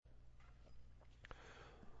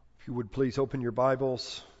If you would please open your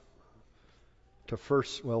Bibles to 2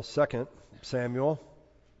 Samuel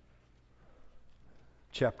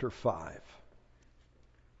chapter 5.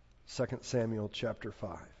 2 Samuel chapter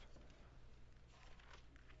 5.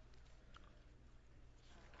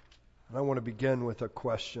 And I want to begin with a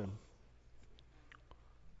question.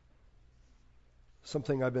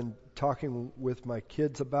 Something I've been talking with my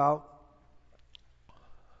kids about,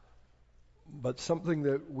 but something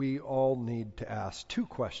that we all need to ask. Two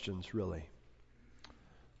questions, really,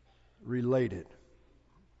 related.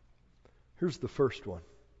 Here's the first one.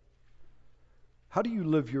 How do you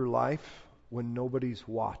live your life when nobody's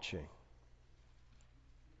watching?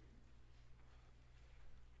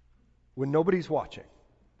 When nobody's watching,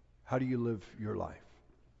 how do you live your life?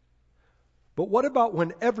 But what about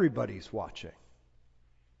when everybody's watching?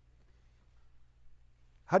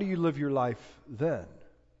 How do you live your life then?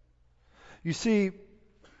 You see,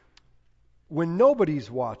 when nobody's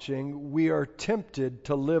watching, we are tempted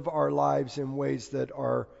to live our lives in ways that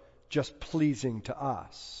are just pleasing to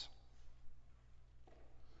us.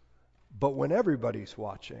 But when everybody's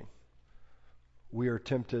watching, we are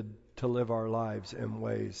tempted to live our lives in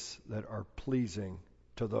ways that are pleasing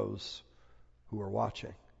to those who are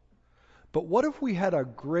watching. But what if we had a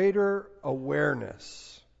greater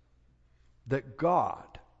awareness that God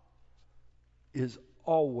is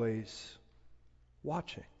always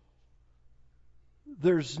watching?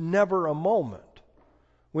 There's never a moment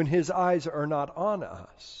when His eyes are not on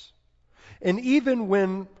us. And even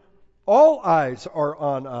when all eyes are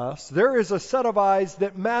on us, there is a set of eyes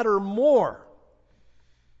that matter more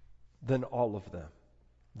than all of them,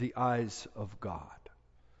 the eyes of God.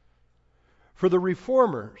 For the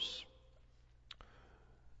Reformers,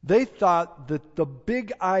 they thought that the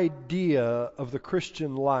big idea of the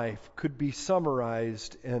Christian life could be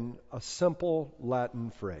summarized in a simple Latin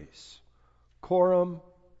phrase: Coram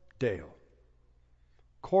Deo.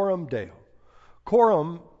 Coram Deo.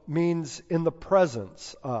 Coram means in the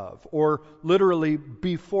presence of, or literally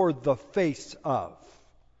before the face of.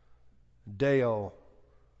 Deo,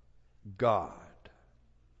 God.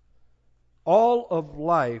 All of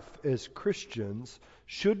life as Christians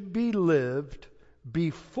should be lived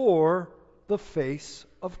before the face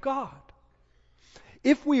of God.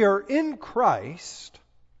 If we are in Christ,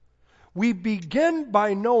 we begin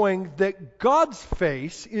by knowing that God's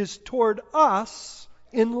face is toward us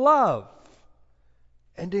in love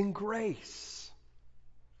and in grace.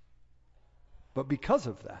 But because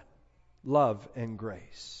of that love and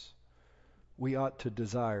grace, we ought to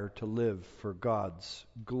desire to live for God's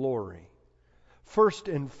glory. First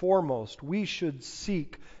and foremost, we should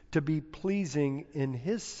seek to be pleasing in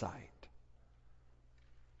His sight,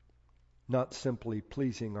 not simply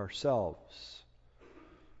pleasing ourselves,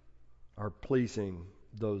 or pleasing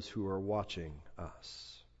those who are watching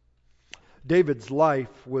us. David's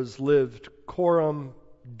life was lived coram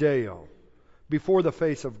Deo, before the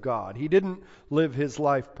face of God. He didn't live his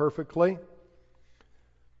life perfectly.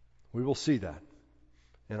 We will see that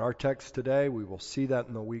in our text today. We will see that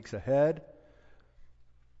in the weeks ahead.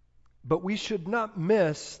 But we should not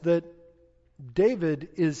miss that David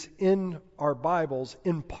is in our Bibles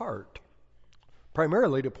in part,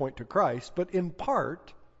 primarily to point to Christ, but in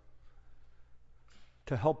part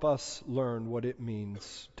to help us learn what it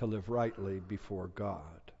means to live rightly before God.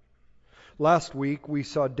 Last week we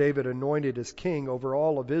saw David anointed as king over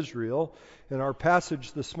all of Israel. In our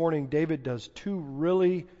passage this morning, David does two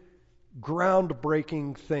really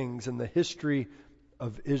groundbreaking things in the history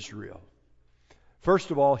of Israel.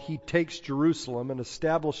 First of all, he takes Jerusalem and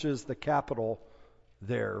establishes the capital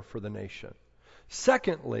there for the nation.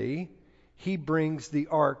 Secondly, he brings the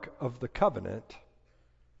Ark of the Covenant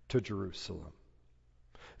to Jerusalem.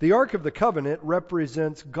 The Ark of the Covenant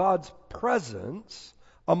represents God's presence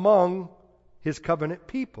among His covenant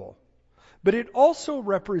people. But it also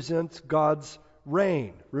represents God's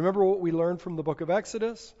reign. Remember what we learned from the book of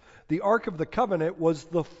Exodus? The Ark of the Covenant was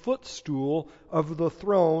the footstool of the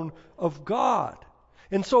throne of God.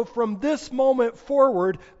 And so from this moment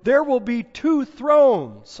forward, there will be two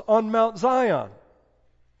thrones on Mount Zion.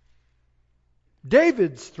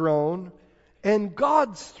 David's throne and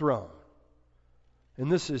God's throne.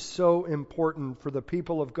 And this is so important for the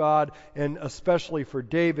people of God, and especially for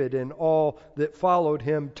David and all that followed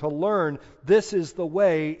him, to learn this is the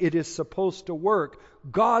way it is supposed to work.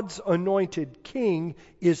 God's anointed king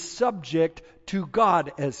is subject to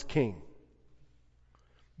God as king.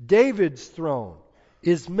 David's throne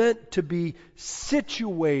is meant to be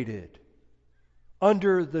situated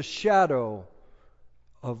under the shadow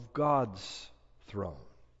of God's throne.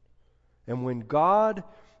 And when God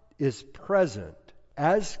is present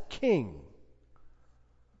as king,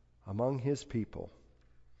 among his people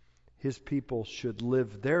should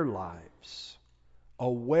live their lives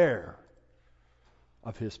aware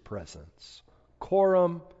of his presence.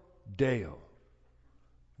 Coram Deo,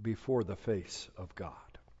 before the face of God.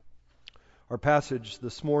 Our passage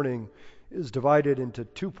this morning is divided into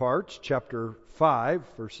two parts. Chapter 5,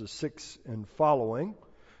 verses 6 and following.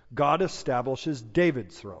 God establishes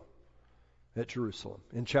David's throne at Jerusalem.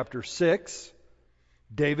 In chapter 6,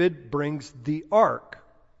 David brings the ark,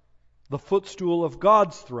 the footstool of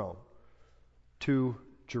God's throne, to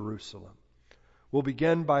Jerusalem. We'll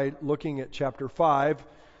begin by looking at chapter 5,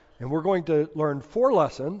 and we're going to learn 4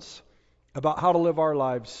 lessons about how to live our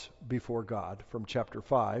lives before God from chapter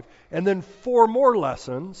 5, and then 4 more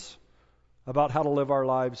lessons about how to live our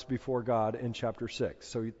lives before God in chapter 6.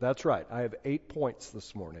 So that's right, I have 8 points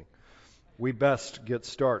this morning. We best get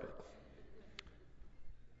started.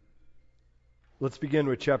 Let's begin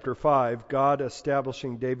with chapter 5, God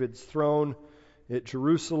establishing David's throne at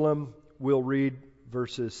Jerusalem. We'll read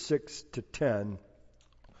verses 6 to 10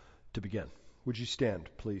 to begin. Would you stand,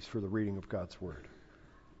 please, for the reading of God's Word?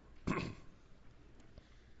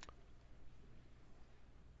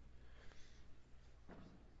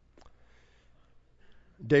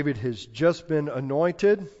 David has just been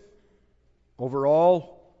anointed over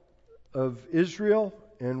all of Israel,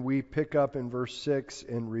 and we pick up in verse 6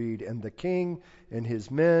 and read, "And the king and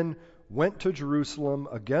his men went to Jerusalem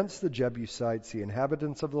against the Jebusites, the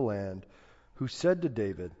inhabitants of the land, who said to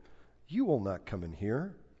David, 'You will not come in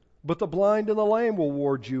here, but the blind and the lame will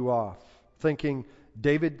ward you off,' thinking,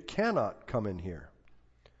 'David cannot come in here.'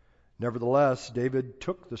 Nevertheless, David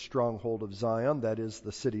took the stronghold of Zion, that is,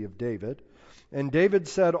 the city of David. And David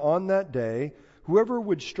said on that day, 'Whoever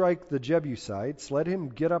would strike the Jebusites, let him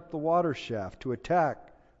get up the water shaft to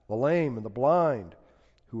attack the lame and the blind,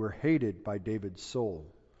 who are hated by David's soul.'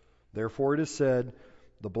 Therefore it is said,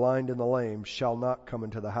 'The blind and the lame shall not come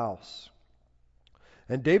into the house.'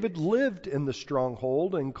 And David lived in the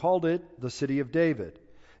stronghold and called it the city of David.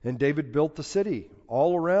 And David built the city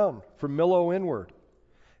all around, from Millo inward.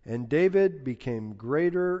 And David became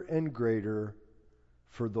greater and greater,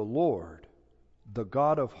 for the Lord, the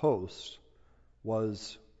God of hosts,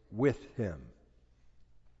 was with him."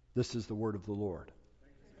 This is the word of the Lord.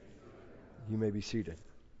 You may be seated.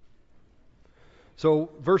 So,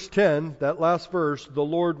 verse 10, that last verse, the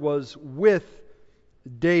Lord was with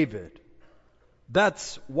David.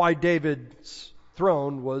 That's why David's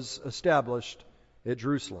throne was established at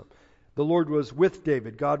Jerusalem. The Lord was with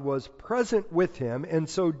David. God was present with him. And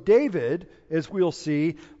so David, as we'll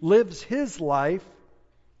see, lives his life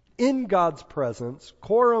in God's presence,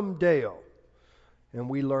 Coram Deo. And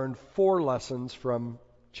we learned 4 lessons from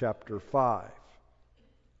chapter 5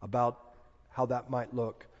 about how that might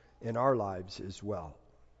look in our lives as well.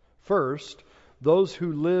 First, those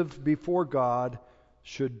who live before God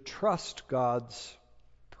should trust God's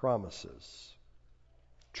promises.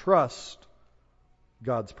 Trust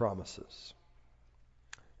God's promises.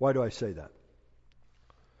 Why do I say that?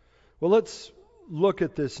 Well, let's look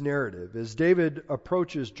at this narrative. As David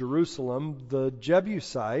approaches Jerusalem, the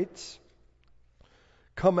Jebusites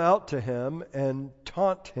come out to him and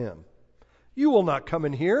taunt him. "You will not come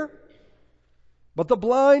in here, but the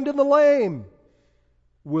blind and the lame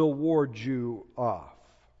will ward you off."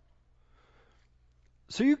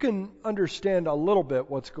 So you can understand a little bit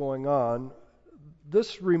what's going on.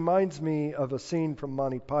 This reminds me of a scene from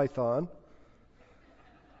Monty Python,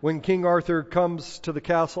 when King Arthur comes to the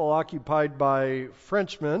castle occupied by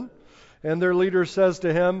Frenchmen, and their leader says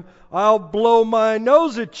to him, "I'll blow my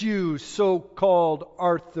nose at you, so-called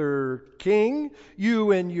Arthur King,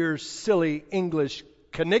 you and your silly English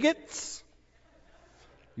kniggets.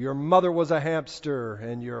 Your mother was a hamster,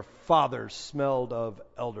 and your father smelled of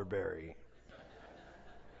elderberry."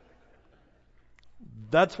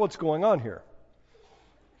 That's what's going on here.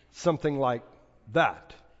 Something like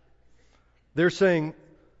that. They're saying,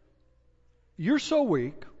 "You're so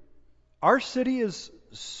weak, our city is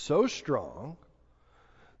so strong,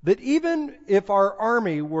 that even if our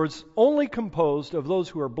army was only composed of those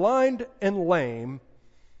who are blind and lame,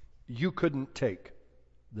 you couldn't take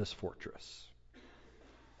this fortress."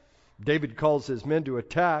 David calls his men to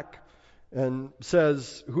attack and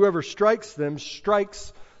says, "Whoever strikes them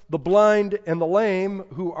strikes the blind and the lame,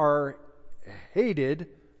 who are hated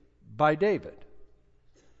by David."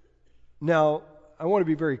 Now, I want to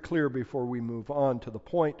be very clear before we move on to the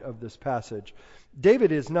point of this passage.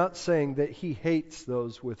 David is not saying that he hates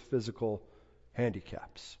those with physical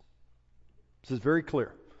handicaps. This is very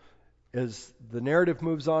clear. As the narrative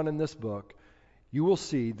moves on in this book, you will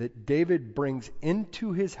see that David brings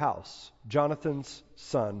into his house Jonathan's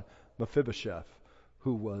son, Mephibosheth,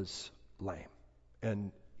 who was lame.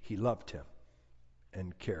 And he loved him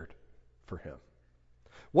and cared for him.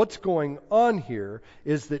 What's going on here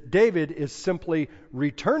is that David is simply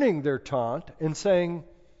returning their taunt and saying,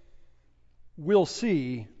 we'll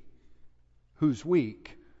see who's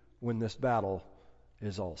weak when this battle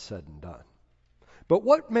is all said and done. But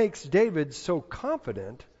what makes David so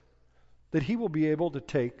confident that he will be able to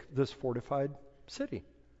take this fortified city?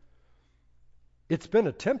 It's been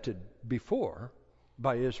attempted before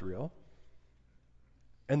by Israel,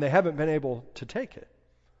 and they haven't been able to take it.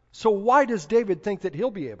 So why does David think that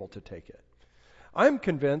he'll be able to take it? I'm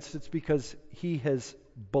convinced it's because he has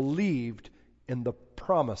believed in the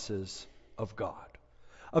promises of God.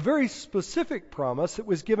 A very specific promise that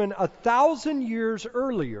was given 1,000 years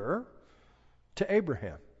earlier to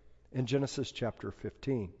Abraham in Genesis chapter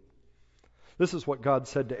 15. This is what God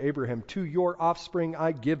said to Abraham, "To your offspring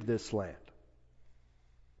I give this land.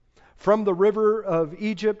 From the river of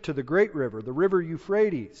Egypt to the great river, the river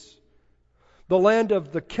Euphrates, the land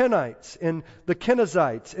of the Kenites and the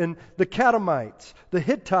Kenizzites and the Kadamites, the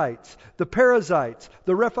Hittites, the Perizzites,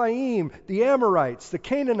 the Rephaim, the Amorites, the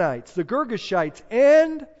Canaanites, the Girgashites,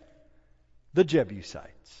 and the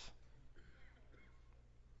Jebusites."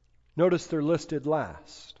 Notice they're listed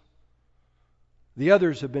last. The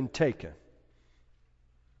others have been taken,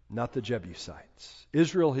 not the Jebusites.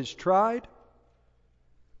 Israel has tried,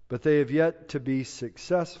 but they have yet to be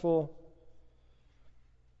successful.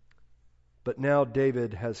 But now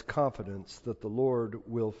David has confidence that the Lord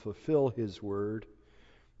will fulfill his word,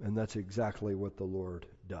 and that's exactly what the Lord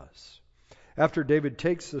does. After David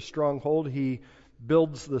takes the stronghold, he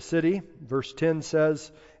builds the city. Verse 10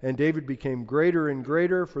 says, "And David became greater and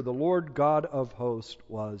greater, for the Lord God of hosts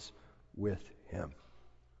was with him."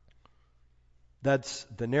 That's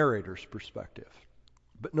the narrator's perspective.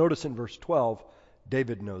 But notice in verse 12,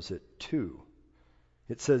 David knows it too.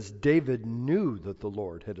 It says, David knew that the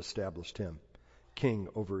Lord had established him king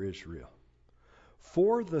over Israel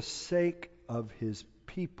for the sake of his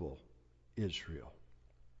people, Israel.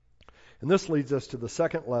 And this leads us to the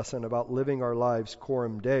second lesson about living our lives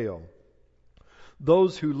Coram Deo.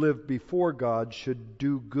 Those who live before God should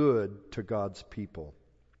do good to God's people.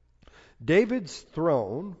 David's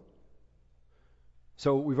throne,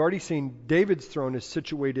 so we've already seen David's throne is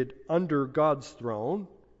situated under God's throne,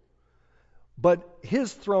 but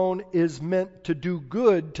his throne is meant to do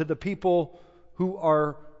good to the people who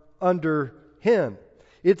are under him.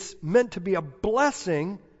 It's meant to be a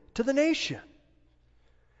blessing to the nation.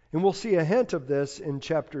 And we'll see a hint of this in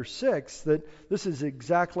chapter 6, that this is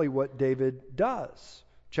exactly what David does.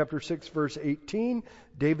 Chapter 6, verse 18,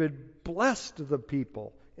 David blessed the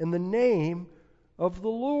people in the name of the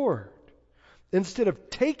Lord. Instead of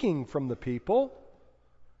taking from the people,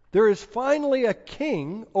 there is finally a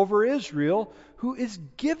king over Israel who is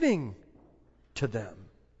giving to them.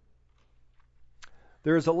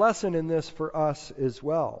 There is a lesson in this for us as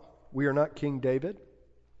well. We are not King David.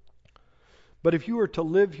 But if you are to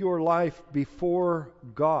live your life before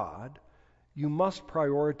God, you must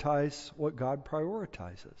prioritize what God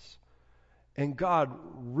prioritizes. And God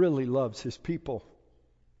really loves his people.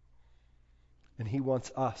 And he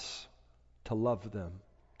wants us to love them,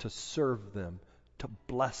 to serve them, to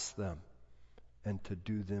bless them, and to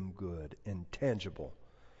do them good in tangible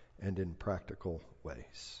and in practical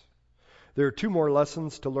ways. There are two more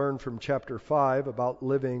lessons to learn from chapter 5 about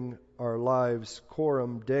living our lives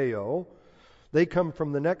Coram Deo. They come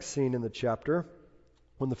from the next scene in the chapter,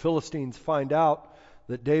 when the Philistines find out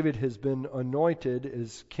that David has been anointed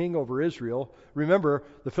as king over Israel. Remember,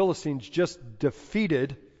 the Philistines just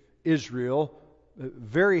defeated Israel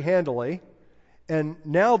very handily, and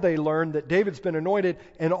now they learn that David's been anointed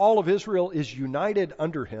and all of Israel is united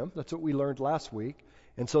under him. That's what we learned last week.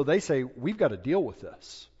 And so they say, we've got to deal with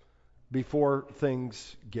this before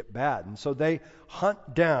things get bad. And so they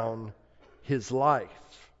hunt down his life.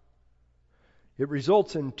 It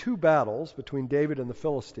results in two battles between David and the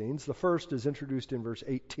Philistines. The first is introduced in verse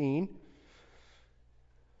 18.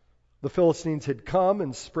 The Philistines had come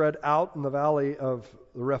and spread out in the valley of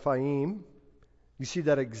the Rephaim. You see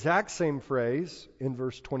that exact same phrase in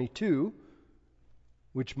verse 22,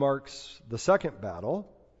 which marks the second battle.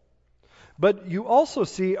 But you also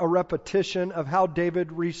see a repetition of how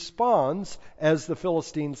David responds as the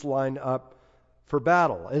Philistines line up for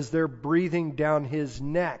battle. As they're breathing down his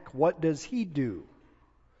neck, what does he do?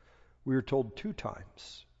 We are told two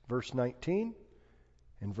times, verse 19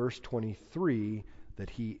 and verse 23,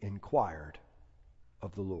 that he inquired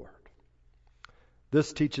of the Lord.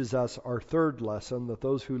 This teaches us our third lesson, that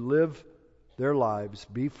those who live their lives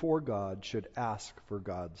before God should ask for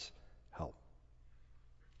God's help.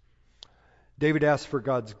 David asks for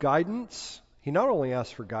God's guidance. He not only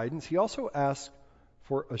asks for guidance, he also asks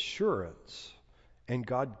for assurance. And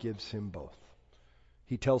God gives him both.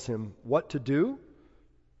 He tells him what to do.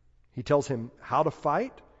 He tells him how to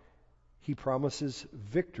fight. He promises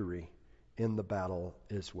victory in the battle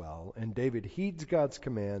as well. And David heeds God's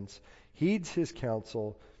commands, heeds his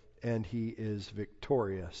counsel, and he is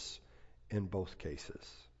victorious in both cases.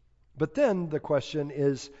 But then the question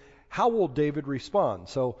is, how will David respond?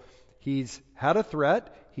 So he's had a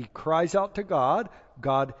threat. He cries out to God.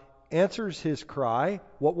 God answers his cry.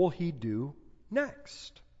 What will he do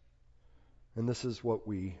next? And this is what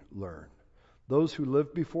we learn. Those who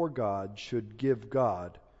live before God should give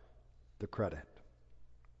God the credit.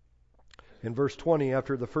 In verse 20,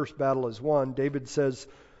 after the first battle is won, David says,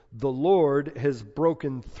 "The Lord has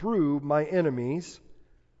broken through my enemies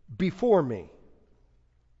before me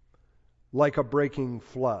like a breaking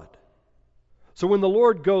flood." So when the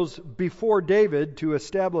Lord goes before David to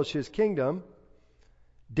establish his kingdom,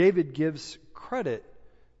 David gives credit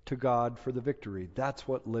to God for the victory. That's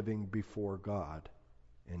what living before God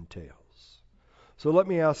entails. So let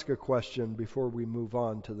me ask a question before we move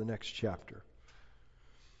on to the next chapter.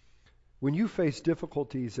 When you face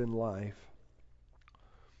difficulties in life,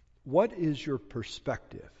 what is your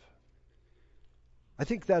perspective? I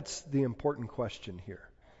think that's the important question here.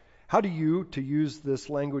 How do you, to use this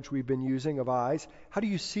language we've been using of eyes, how do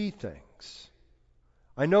you see things?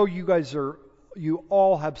 I know you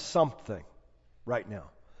all have something right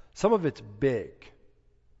now. Some of it's big.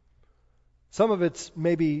 Some of it's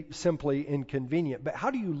maybe simply inconvenient. But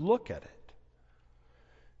how do you look at it?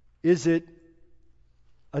 Is it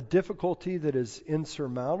a difficulty that is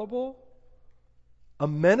insurmountable? A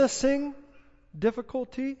menacing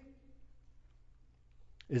difficulty?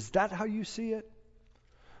 Is that how you see it?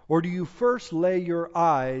 Or do you first lay your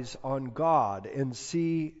eyes on God and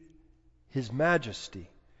see His majesty,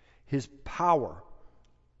 His power,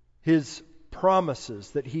 His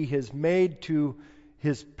promises that He has made to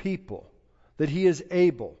His people, that He is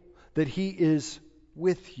able, that He is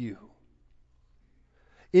with you?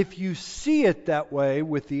 If you see it that way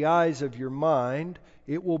with the eyes of your mind,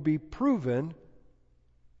 it will be proven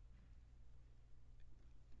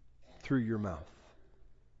through your mouth,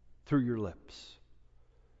 through your lips.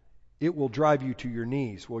 It will drive you to your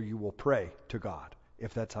knees where you will pray to God,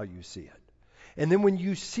 if that's how you see it. And then when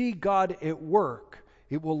you see God at work,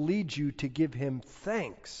 it will lead you to give Him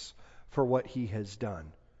thanks for what He has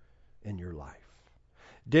done in your life.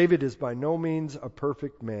 David is by no means a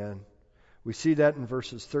perfect man. We see that in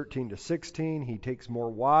verses 13 to 16. He takes more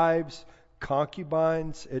wives,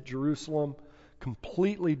 concubines at Jerusalem,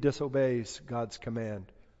 completely disobeys God's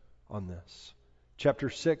command on this. Chapter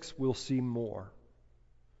 6, we'll see more.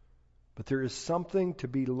 But there is something to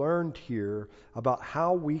be learned here about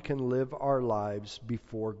how we can live our lives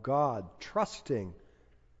before God, trusting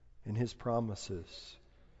in His promises,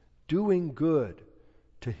 doing good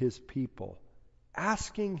to His people,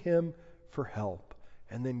 asking Him for help,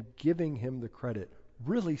 and then giving Him the credit.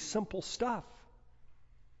 Really simple stuff.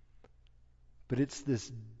 But it's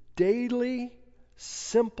this daily,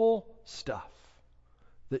 simple stuff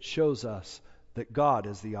that shows us that God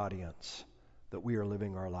is the audience that we are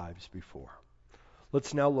living our lives before.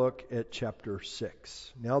 Let's now look at chapter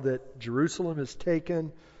 6. Now that Jerusalem is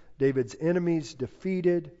taken, David's enemies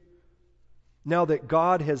defeated, now that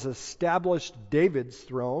God has established David's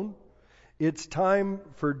throne, it's time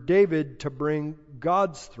for David to bring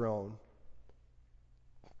God's throne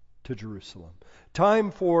to Jerusalem.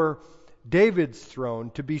 Time for David's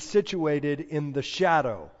throne to be situated in the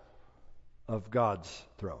shadow of God's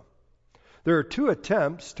throne. There are two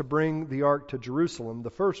attempts to bring the ark to Jerusalem. The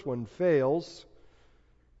first one fails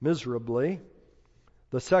miserably.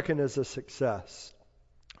 The second is a success.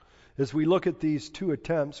 As we look at these two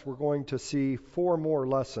attempts, we're going to see 4 more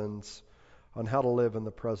lessons on how to live in the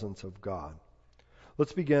presence of God.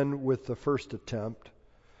 Let's begin with the first attempt,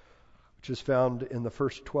 which is found in the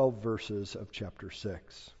first 12 verses of chapter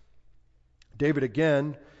 6. David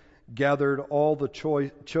again gathered all the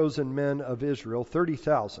chosen men of Israel,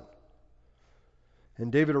 30,000.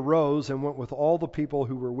 And David arose and went with all the people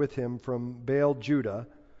who were with him from Baal Judah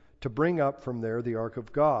to bring up from there the ark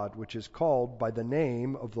of God, which is called by the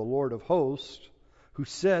name of the Lord of hosts, who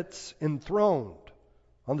sits enthroned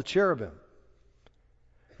on the cherubim.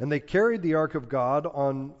 And they carried the ark of God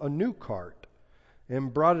on a new cart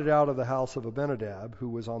and brought it out of the house of Abinadab, who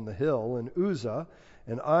was on the hill, and Uzzah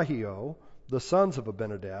and Ahio, the sons of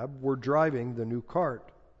Abinadab, were driving the new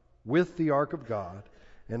cart with the ark of God,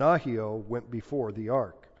 and Ahio went before the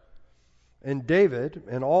ark. And David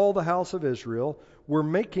and all the house of Israel were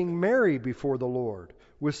making merry before the Lord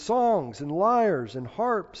with songs and lyres and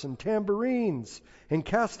harps and tambourines and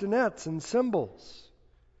castanets and cymbals.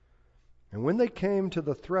 And when they came to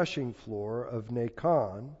the threshing floor of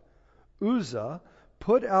Nacon, Uzzah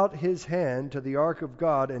put out his hand to the ark of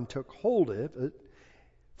God and took hold of it,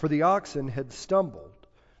 for the oxen had stumbled.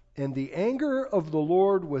 And the anger of the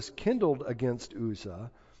Lord was kindled against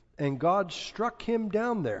Uzzah, and God struck him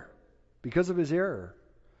down there because of his error.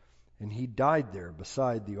 And he died there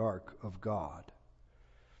beside the ark of God.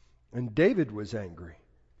 And David was angry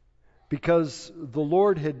because the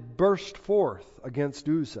Lord had burst forth against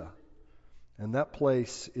Uzzah. And that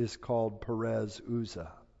place is called Perez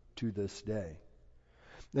Uzzah to this day.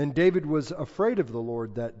 And David was afraid of the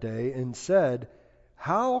Lord that day and said,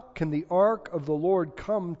 "How can the ark of the Lord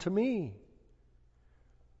come to me?"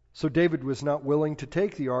 So David was not willing to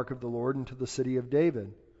take the ark of the Lord into the city of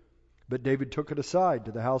David. But David took it aside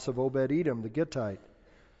to the house of Obed-Edom the Gittite.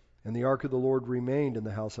 And the ark of the Lord remained in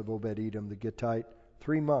the house of Obed-Edom the Gittite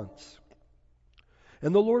 3 months.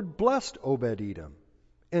 And the Lord blessed Obed-Edom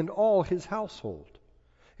and all his household.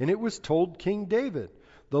 And it was told King David,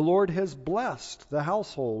 "The Lord has blessed the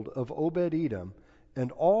household of Obed-Edom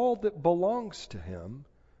and all that belongs to him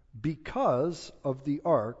because of the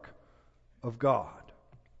ark of God."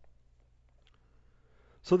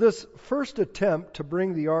 So this first attempt to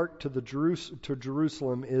bring the ark to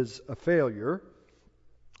Jerusalem is a failure.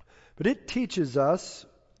 But it teaches us,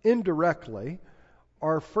 indirectly,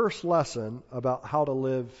 our first lesson about how to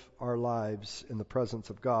live our lives in the presence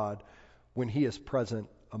of God when He is present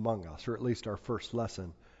among us, or at least our first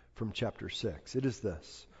lesson from chapter 6. It is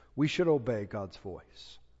this: we should obey God's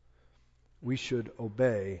voice. We should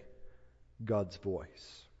obey God's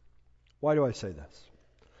voice. Why do I say this?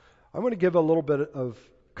 I want to give a little bit of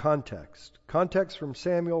context. Context from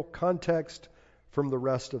Samuel, context from the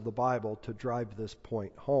rest of the Bible to drive this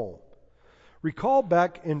point home. Recall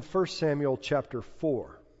back in 1 Samuel chapter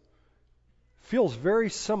 4. Feels very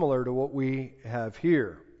similar to what we have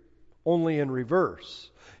here, only in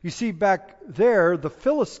reverse. You see, back there, the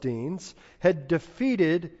Philistines had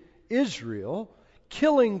defeated Israel,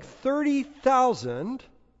 killing 30,000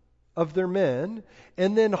 of their men,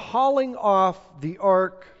 and then hauling off the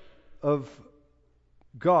ark of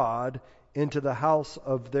God into the house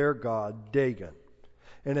of their god, Dagon.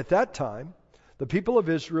 And at that time, the people of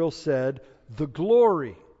Israel said, "The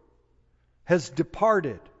glory has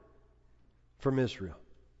departed from Israel."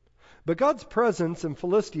 But God's presence in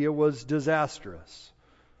Philistia was disastrous.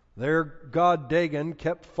 Their god Dagon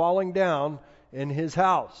kept falling down in his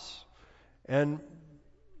house. And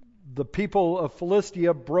the people of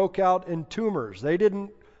Philistia broke out in tumors. They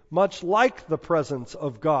didn't much like the presence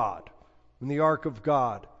of God and the ark of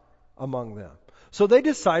God among them. So they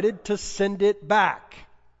decided to send it back.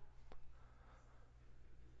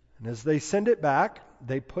 And as they send it back,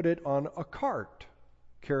 they put it on a cart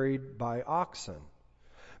carried by oxen.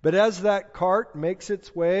 But as that cart makes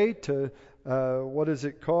its way to,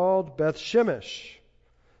 Beth Shemesh,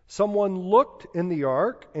 someone looked in the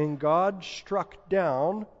ark and God struck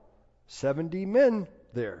down 70 men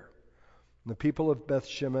there. And the people of Beth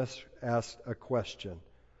Shemesh asked a question: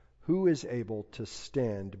 who is able to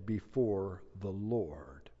stand before the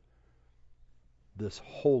Lord, this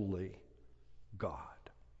holy God?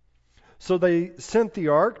 So they sent the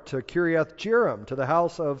ark to Kiriath Jearim, to the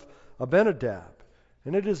house of Abinadab.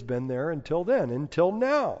 And it has been there until then, until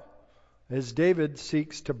now, as David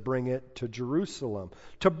seeks to bring it to Jerusalem,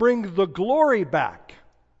 to bring the glory back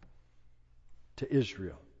to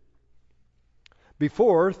Israel.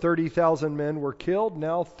 Before, 30,000 men were killed.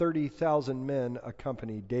 Now 30,000 men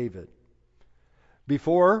accompany David.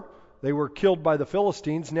 Before, they were killed by the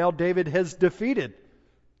Philistines. Now David has defeated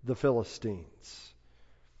the Philistines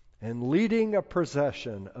and leading a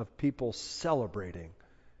procession of people celebrating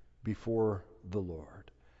before the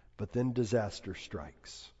Lord. But then disaster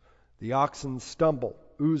strikes. The oxen stumble.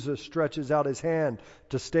 Uzzah stretches out his hand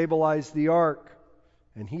to stabilize the ark,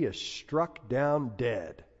 and he is struck down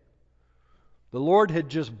dead. The Lord had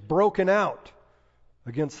just broken out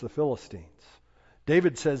against the Philistines.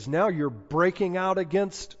 David says, now you're breaking out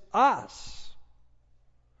against us.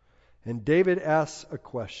 And David asks a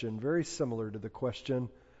question very similar to the question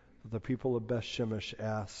that the people of Beth Shemesh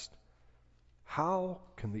asked: how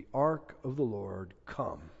can the ark of the Lord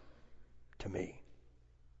come to me?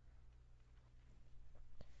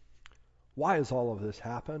 Why has all of this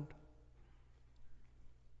happened?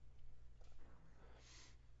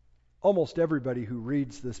 Almost everybody who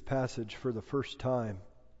reads this passage for the first time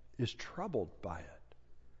is troubled by it.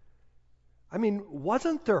 I mean,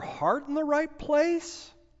 wasn't their heart in the right place?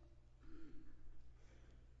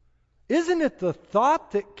 Isn't it the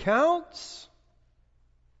thought that counts?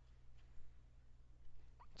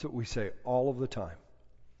 That's what we say all of the time.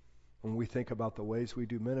 When we think about the ways we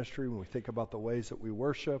do ministry, when we think about the ways that we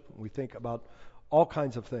worship, when we think about all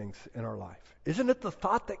kinds of things in our life. Isn't it the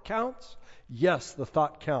thought that counts? Yes, the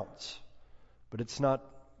thought counts. But it's not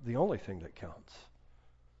the only thing that counts.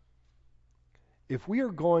 If we are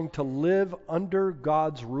going to live under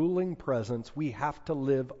God's ruling presence, we have to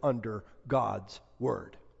live under God's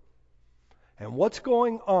Word. And what's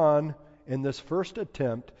going on in this first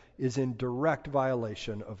attempt is in direct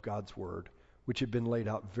violation of God's Word, which had been laid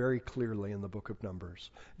out very clearly in the book of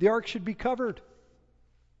Numbers. The ark should be covered.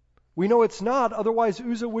 We know it's not, otherwise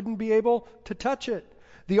Uzzah wouldn't be able to touch it.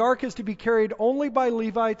 The ark is to be carried only by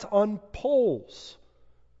Levites on poles.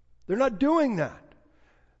 They're not doing that.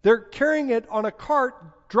 They're carrying it on a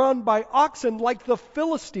cart drawn by oxen like the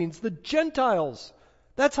Philistines, the Gentiles.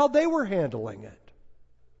 That's how they were handling it.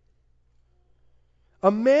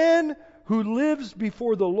 A man who lives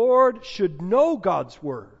before the Lord should know God's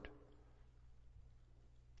Word,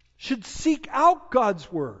 should seek out God's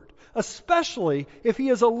Word, especially if he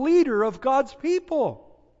is a leader of God's people.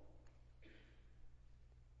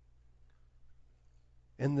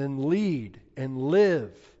 And then lead and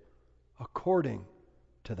live according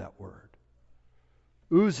to that Word.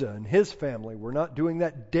 Uzzah and his family were not doing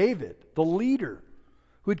that. David, the leader,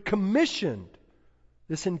 who had commissioned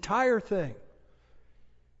this entire thing,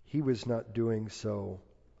 he was not doing so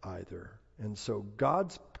either. And so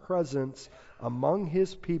God's presence among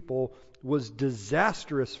his people was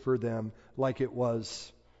disastrous for them like it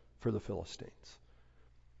was for the Philistines.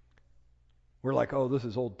 We're like, oh, this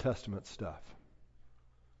is Old Testament stuff.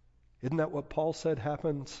 Isn't that what Paul said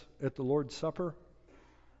happens at the Lord's Supper?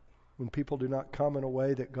 When people do not come in a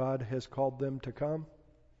way that God has called them to come?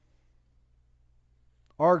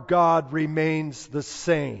 Our God remains the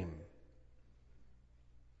same.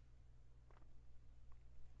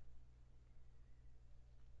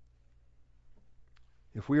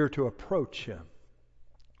 If we are to approach Him,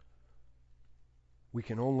 we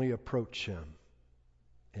can only approach Him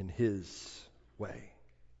in His way.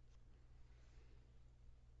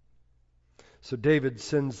 So David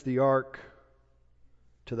sends the ark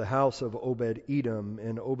to the house of Obed-Edom,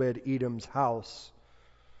 and Obed-Edom's house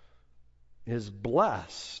is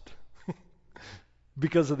blessed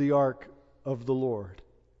because of the ark of the Lord.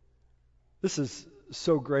 This is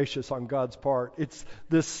so gracious on God's part. It's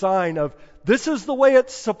this sign of, this is the way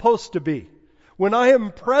it's supposed to be. When I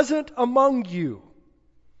am present among you,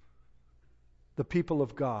 the people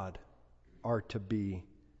of God are to be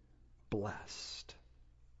blessed.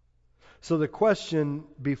 So the question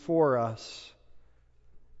before us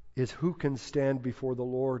is, who can stand before the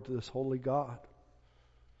Lord, this holy God?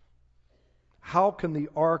 How can the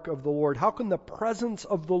ark of the Lord, how can the presence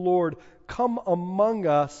of the Lord come among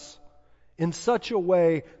us in such a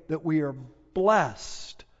way that we are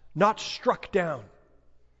blessed, not struck down?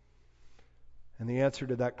 And the answer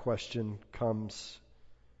to that question comes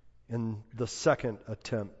in the second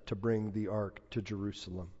attempt to bring the ark to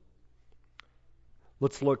Jerusalem.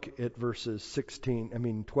 Let's look at verses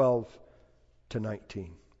 12 to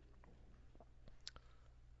 19.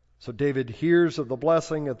 So David hears of the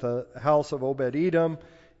blessing at the house of Obed-Edom,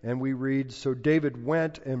 and we read, so David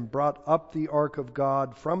went and brought up the ark of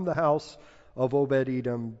God from the house of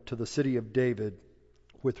Obed-Edom to the city of David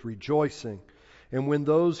with rejoicing. And when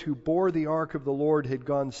those who bore the ark of the Lord had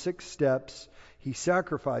gone 6 steps, he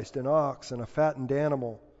sacrificed an ox and a fattened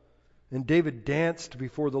animal. And David danced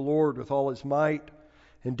before the Lord with all his might,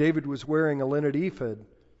 and David was wearing a linen ephod.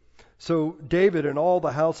 So David and all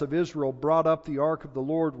the house of Israel brought up the ark of the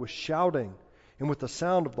Lord with shouting and with the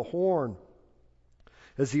sound of the horn.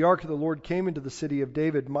 As the ark of the Lord came into the city of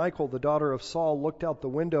David, Michal, the daughter of Saul, looked out the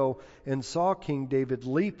window and saw King David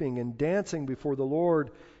leaping and dancing before the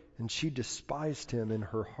Lord, and she despised him in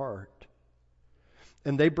her heart.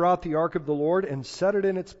 And they brought the ark of the Lord and set it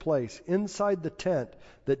in its place inside the tent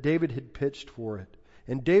that David had pitched for it.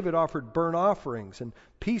 And David offered burnt offerings and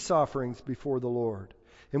peace offerings before the Lord.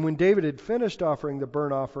 And when David had finished offering the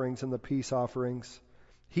burnt offerings and the peace offerings,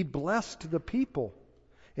 he blessed the people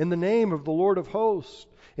in the name of the Lord of hosts.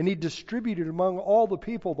 And he distributed among all the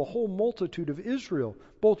people, the whole multitude of Israel,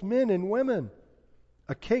 both men and women,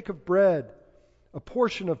 a cake of bread, a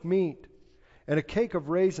portion of meat, and a cake of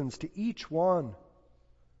raisins to each one.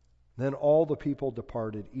 Then all the people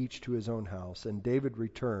departed, each to his own house, and David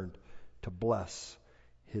returned to bless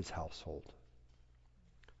his household.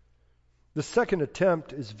 The second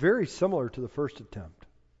attempt is very similar to the first attempt.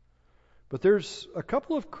 But there's a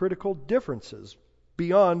couple of critical differences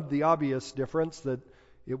beyond the obvious difference that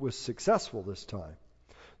it was successful this time.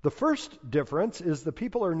 The first difference is the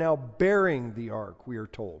people are now bearing the ark, we are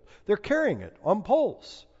told. They're carrying it on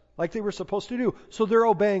poles. like they were supposed to do. So they're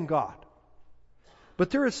obeying God. But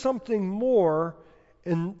there is something more,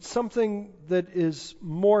 and something that is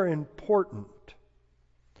more important.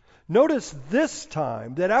 Notice this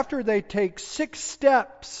time that after they take 6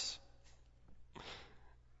 steps,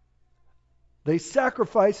 they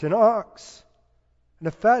sacrifice an ox and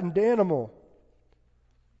a fattened animal.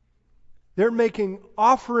 They're making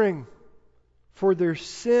offering for their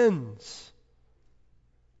sins.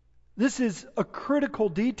 This is a critical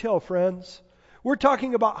detail, friends. We're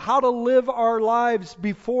talking about how to live our lives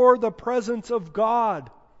before the presence of God.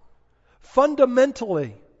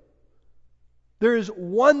 Fundamentally, there is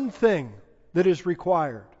one thing that is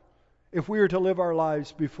required if we are to live our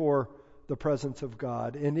lives before the presence of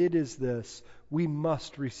God, and it is this: we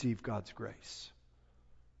must receive God's grace.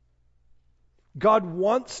 God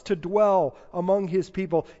wants to dwell among His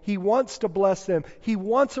people. He wants to bless them. He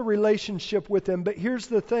wants a relationship with them. But here's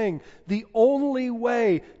the thing: the only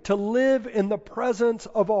way to live in the presence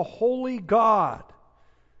of a holy God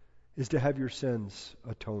is to have your sins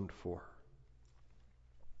atoned for.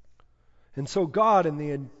 And so God, in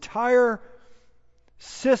the entire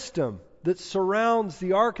system that surrounds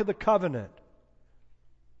the Ark of the Covenant,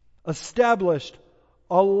 established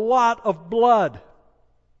a lot of blood,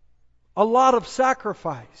 a lot of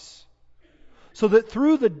sacrifice, so that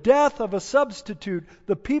through the death of a substitute,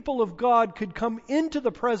 the people of God could come into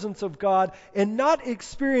the presence of God and not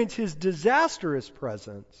experience His disastrous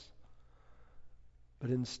presence, but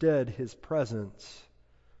instead His presence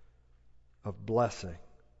of blessing.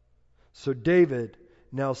 So David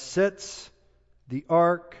now sets the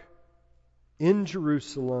ark in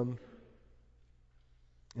Jerusalem,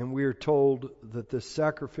 and we are told that the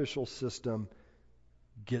sacrificial system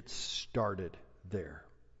gets started there.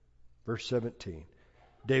 Verse 17,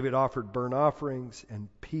 David offered burnt offerings and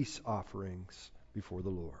peace offerings before the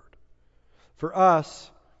Lord. For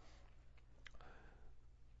us,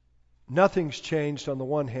 nothing's changed on the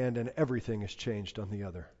one hand and everything has changed on the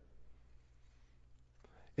other.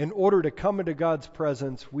 In order to come into God's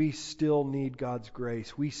presence, we still need God's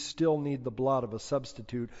grace. We still need the blood of a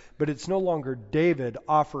substitute. But it's no longer David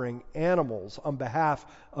offering animals on behalf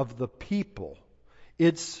of the people.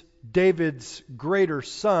 It's David's greater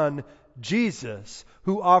son, Jesus,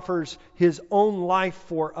 who offers His own life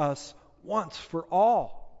for us once for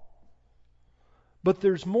all. But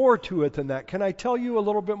there's more to it than that. Can I tell you a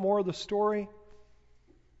little bit more of the story?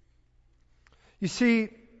 You see,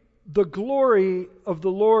 the glory of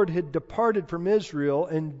the Lord had departed from Israel,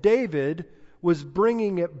 and David was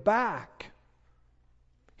bringing it back.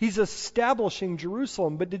 He's establishing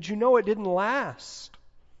Jerusalem, but did you know it didn't last?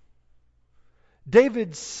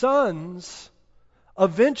 David's sons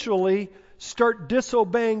eventually start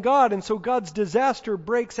disobeying God, and so God's disaster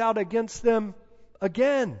breaks out against them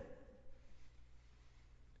again.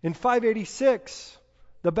 In 586,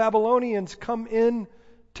 the Babylonians come in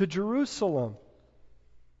to Jerusalem.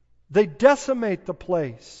 They decimate the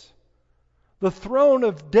place. The throne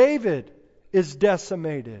of David is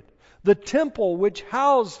decimated. The temple which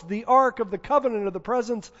housed the Ark of the Covenant of the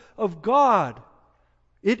presence of God,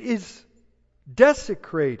 it is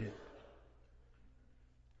desecrated.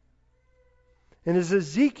 And as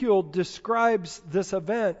Ezekiel describes this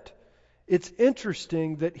event, it's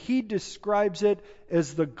interesting that he describes it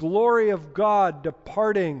as the glory of God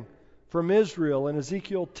departing from Israel in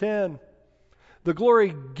Ezekiel 10. The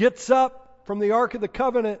glory gets up from the Ark of the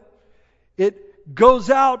Covenant. It goes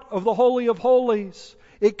out of the Holy of Holies.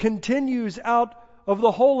 It continues out of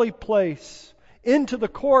the holy place into the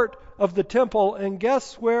court of the temple. And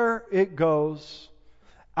guess where it goes?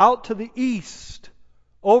 Out to the east,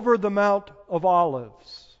 over the Mount of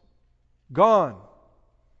Olives. Gone.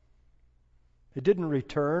 It didn't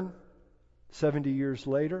return 70 years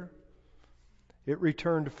later. It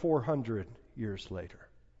returned 400 years later.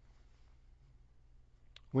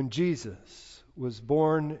 When Jesus was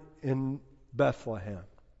born in Bethlehem,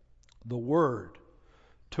 the Word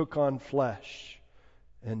took on flesh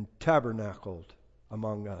and tabernacled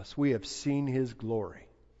among us. We have seen His glory.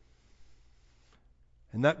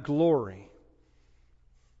 And that glory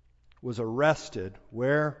was arrested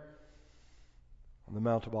where? On the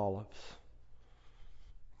Mount of Olives.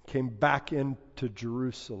 Came back into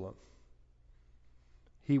Jerusalem.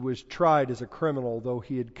 He was tried as a criminal, though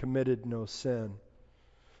He had committed no sin.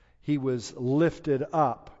 He was lifted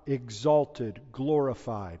up, exalted,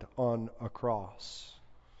 glorified on a cross.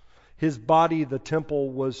 His body, the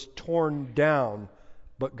temple, was torn down,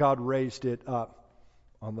 but God raised it up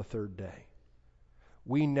on the third day.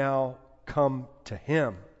 We now come to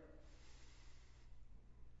Him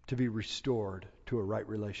to be restored to a right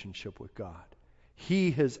relationship with God.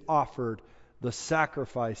 He has offered the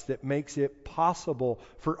sacrifice that makes it possible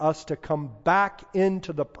for us to come back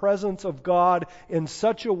into the presence of God in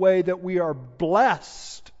such a way that we are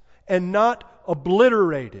blessed and not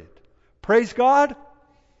obliterated. Praise God.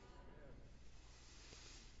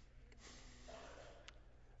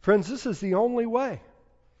 Friends, this is the only way.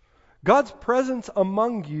 God's presence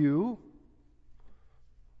among you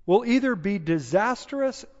will either be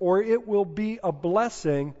disastrous or it will be a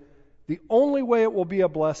blessing. The only way it will be a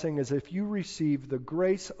blessing is if you receive the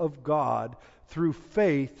grace of God through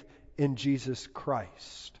faith in Jesus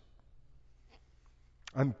Christ.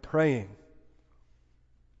 I'm praying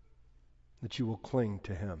that you will cling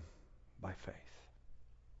to Him by faith.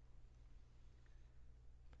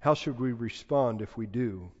 How should we respond if we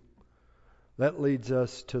do? That leads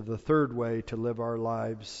us to the third way to live our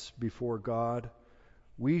lives before God.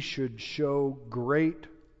 We should show great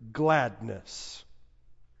gladness.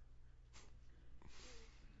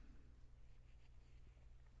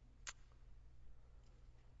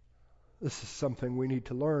 This is something we need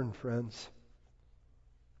to learn, friends.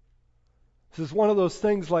 This is one of those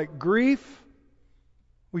things like grief.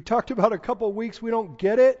 We talked about a couple of weeks, we don't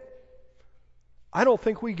get it. I don't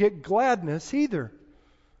think we get gladness either.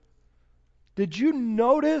 Did you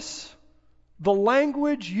notice the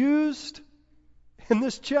language used in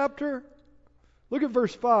this chapter? Look at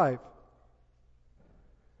verse 5.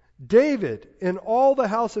 David and all the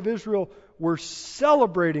house of Israel were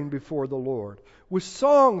celebrating before the Lord with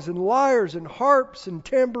songs and lyres and harps and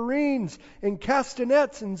tambourines and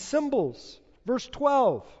castanets and cymbals. Verse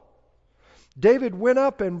 12. David went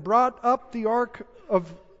up and brought up the ark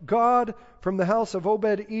of God from the house of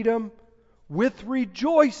Obed-Edom with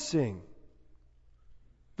rejoicing.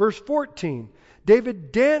 Verse 14.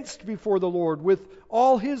 David danced before the Lord with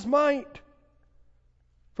all his might.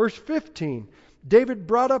 Verse 15. David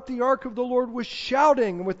brought up the ark of the Lord with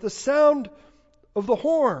shouting and with the sound of the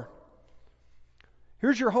horn.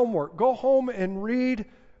 Here's your homework. Go home and read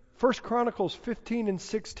 1 Chronicles 15 and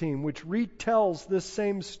 16, which retells this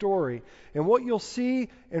same story. And what you'll see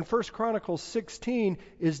in 1 Chronicles 16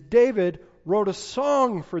 is David wrote a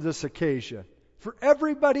song for this occasion, for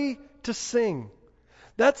everybody to sing.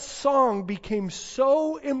 That song became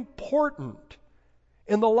so important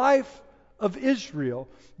in the life of Israel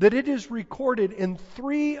that it is recorded in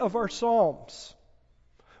 3 of our Psalms.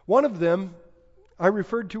 One of them I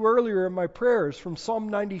referred to earlier in my prayers from Psalm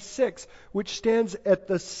 96, which stands at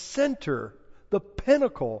the center, the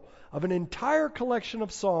pinnacle of an entire collection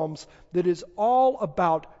of Psalms that is all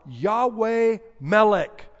about Yahweh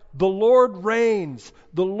Melech. The Lord reigns.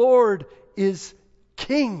 The Lord is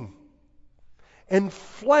King. And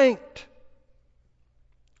flanked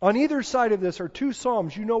on either side of this are 2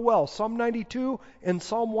 Psalms you know well, Psalm 92 and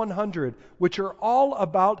Psalm 100, which are all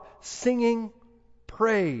about singing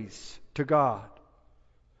praise to God.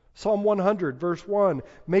 Psalm 100, verse 1,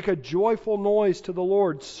 make a joyful noise to the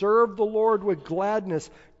Lord. Serve the Lord with gladness.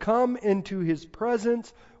 Come into His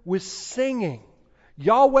presence with singing.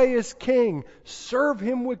 Yahweh is King. Serve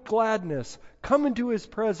Him with gladness. Come into His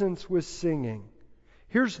presence with singing.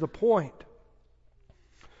 Here's the point.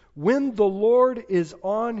 When the Lord is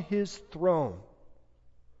on His throne,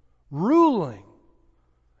 ruling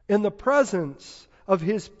in the presence of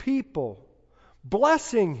His people,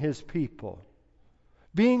 blessing His people,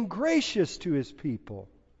 being gracious to His people,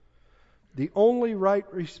 the only right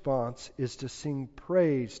response is to sing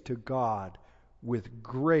praise to God with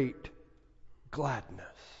great gladness.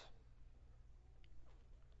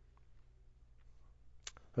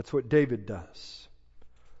 That's what David does.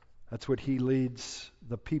 That's what he leads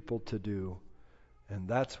the people to do. And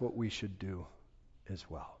that's what we should do as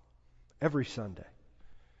well. Every Sunday.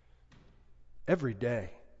 Every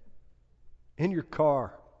day. In your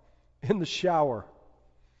car. In the shower.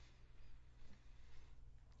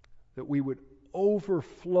 That we would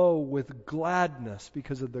overflow with gladness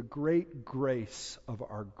because of the great grace of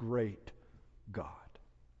our great God.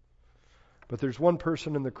 But there's one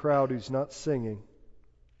person in the crowd who's not singing.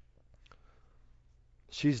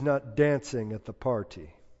 She's not dancing at the party.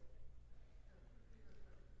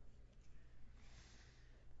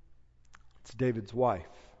 It's David's wife,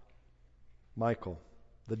 Michal,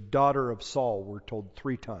 the daughter of Saul, we're told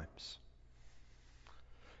 3 times.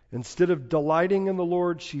 Instead of delighting in the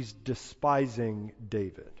Lord, she's despising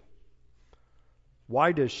David.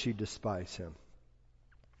 Why does she despise him?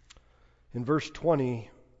 In verse 20,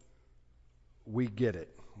 we get it.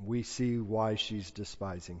 We see why she's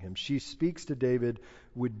despising him. She speaks to David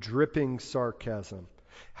with dripping sarcasm.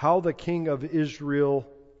 How the king of Israel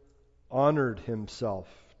honored himself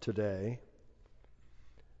today,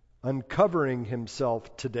 uncovering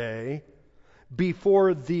himself today,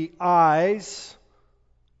 before the eyes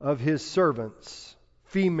of his servants,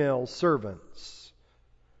 female servants,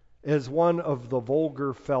 as one of the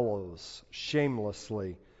vulgar fellows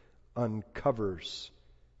shamelessly uncovers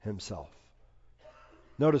himself.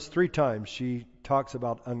 Notice 3 times she talks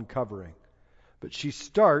about uncovering. But she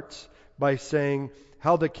starts by saying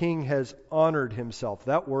how the king has honored himself.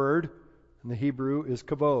 That word in the Hebrew is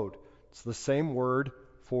kavod. It's the same word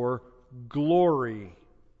for glory.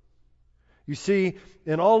 You see,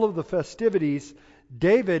 in all of the festivities,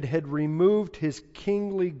 David had removed his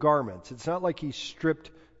kingly garments. It's not like he stripped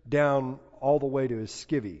down all the way to his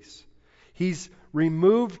skivvies. He's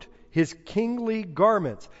removed his kingly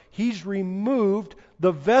garments. He's removed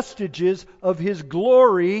the vestiges of his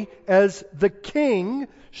glory as the king,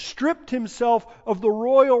 stripped himself of the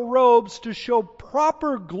royal robes to show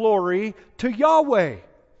proper glory to Yahweh,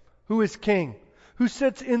 who is king, who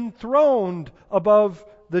sits enthroned above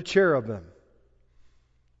the cherubim.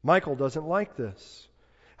 Michael doesn't like this.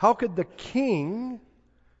 How could the king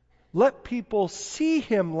let people see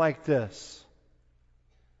him like this?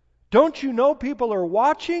 Don't you know people are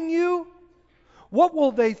watching you? What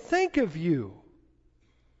will they think of you?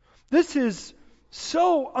 This is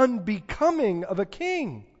so unbecoming of a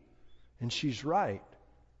king. And she's right.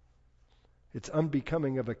 It's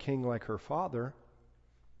unbecoming of a king like her father.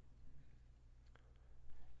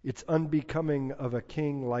 It's unbecoming of a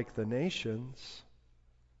king like the nations.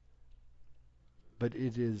 But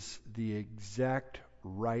it is the exact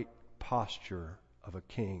right posture of a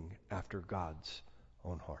king after God's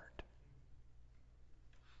own heart.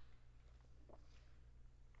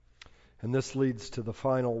 And this leads to the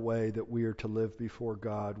final way that we are to live before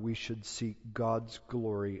God. We should seek God's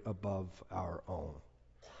glory above our own.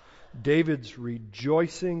 David's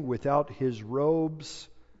rejoicing without his robes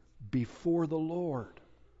before the Lord.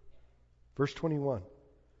 Verse 21.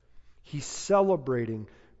 He's celebrating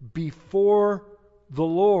before the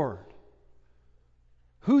Lord.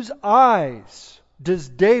 Whose eyes does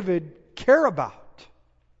David care about?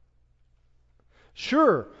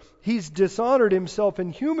 Sure, he's dishonored himself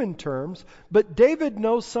in human terms, but David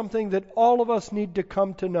knows something that all of us need to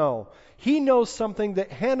come to know. He knows something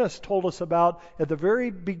that Hannah told us about at the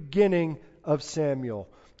very beginning of Samuel.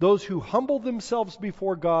 Those who humble themselves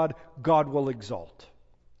before God, God will exalt.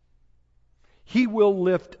 He will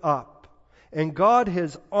lift up. And God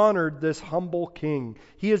has honored this humble king.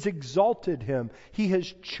 He has exalted him. He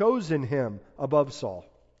has chosen him above Saul.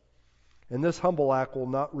 And this humble act will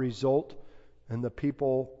not result in the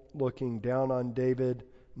people looking down on David.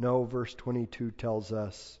 No, verse 22 tells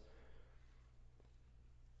us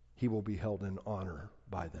he will be held in honor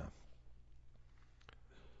by them.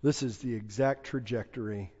 This is the exact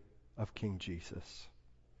trajectory of King Jesus,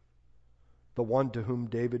 the one to whom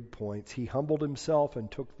David points. He humbled himself and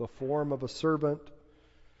took the form of a servant.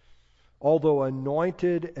 Although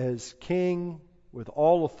anointed as king with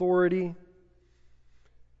all authority,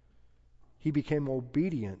 he became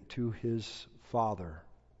obedient to his Father.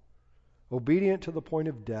 Obedient to the point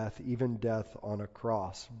of death, even death on a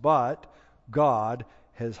cross. But God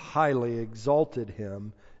has highly exalted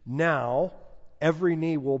him. Now every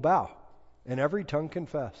knee will bow and every tongue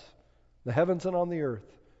confess, the heavens and on the earth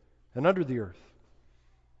and under the earth,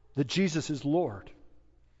 that Jesus is Lord,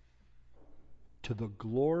 to the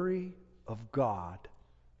glory of God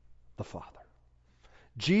the Father.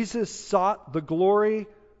 Jesus sought the glory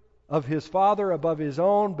of his Father above his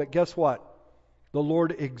own, but guess what? The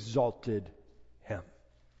Lord exalted him.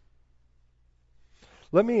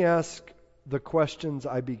 Let me ask the questions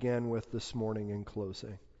I began with this morning in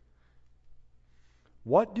closing.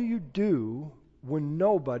 What do you do when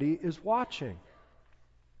nobody is watching?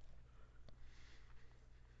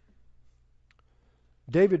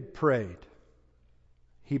 David prayed.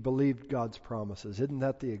 He believed God's promises. Isn't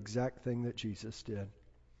that the exact thing that Jesus did?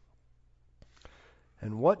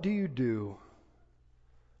 And what do you do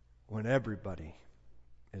when everybody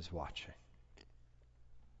is watching?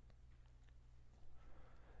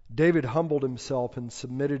 David humbled himself and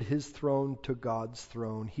submitted his throne to God's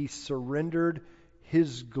throne. He surrendered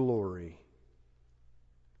his glory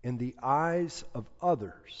in the eyes of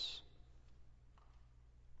others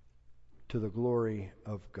to the glory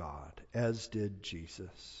of God, as did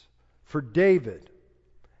Jesus. For David,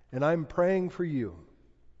 and I'm praying for you,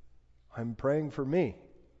 I'm praying for me,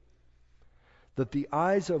 that the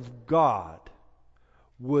eyes of God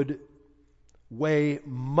would weigh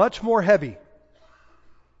much more heavy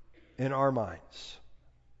in our minds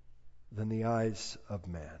than the eyes of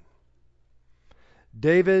man.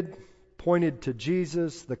 David pointed to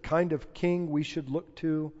Jesus, the kind of king we should look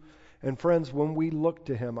to. And friends, when we look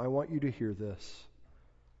to him, I want you to hear this.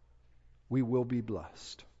 we will be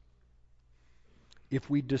blessed. If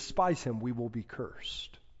we despise him, we will be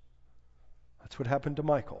cursed. That's what happened to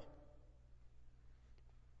Michal.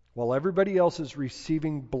 While everybody else is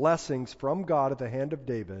receiving blessings from God at the hand of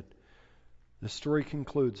David, the story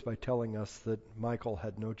concludes by telling us that Michal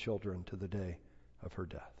had no children to the day of her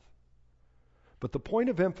death. But the point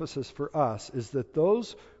of emphasis for us is that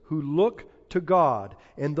those who look to God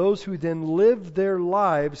and those who then live their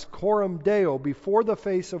lives Coram Deo before the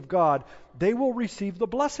face of God, they will receive the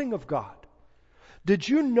blessing of God. Did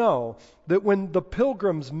you know that when the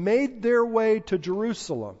pilgrims made their way to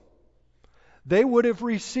Jerusalem, they would have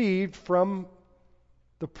received from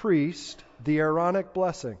the priest the Aaronic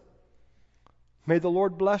blessing? May the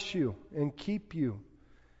Lord bless you and keep you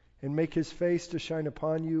and make his face to shine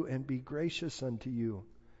upon you and be gracious unto you.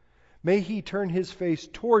 May he turn his face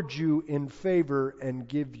towards you in favor and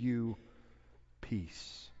give you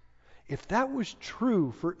peace. If that was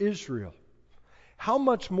true for Israel, how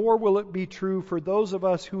much more will it be true for those of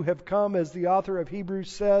us who have come, as the author of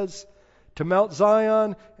Hebrews says, to Mount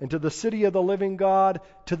Zion and to the city of the living God,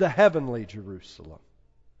 to the heavenly Jerusalem,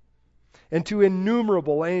 and to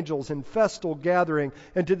innumerable angels in festal gathering,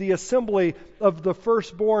 and to the assembly of the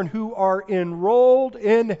firstborn who are enrolled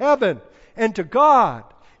in heaven, and to God,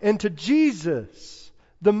 and to Jesus,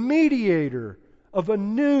 the mediator of a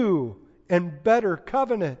new and better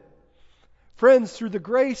covenant. Friends, through the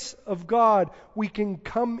grace of God, we can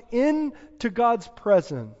come into God's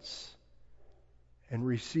presence and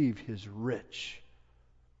receive his rich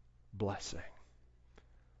blessing.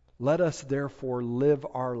 Let us therefore live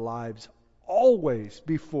our lives always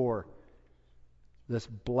before this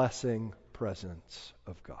blessing presence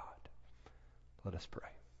of God. Let us pray.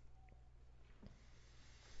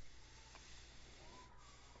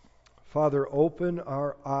 Father, open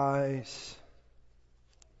our eyes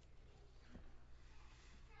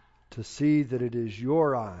to see that it is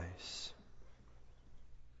your eyes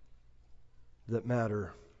that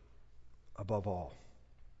matter above all.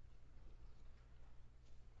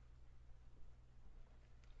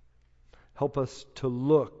 Help us to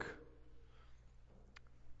look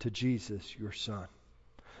to Jesus, your Son,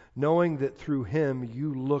 knowing that through him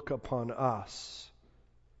you look upon us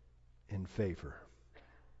in favor.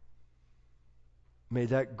 May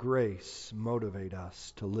that grace motivate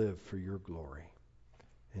us to live for your glory.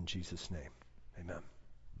 In Jesus' name, amen.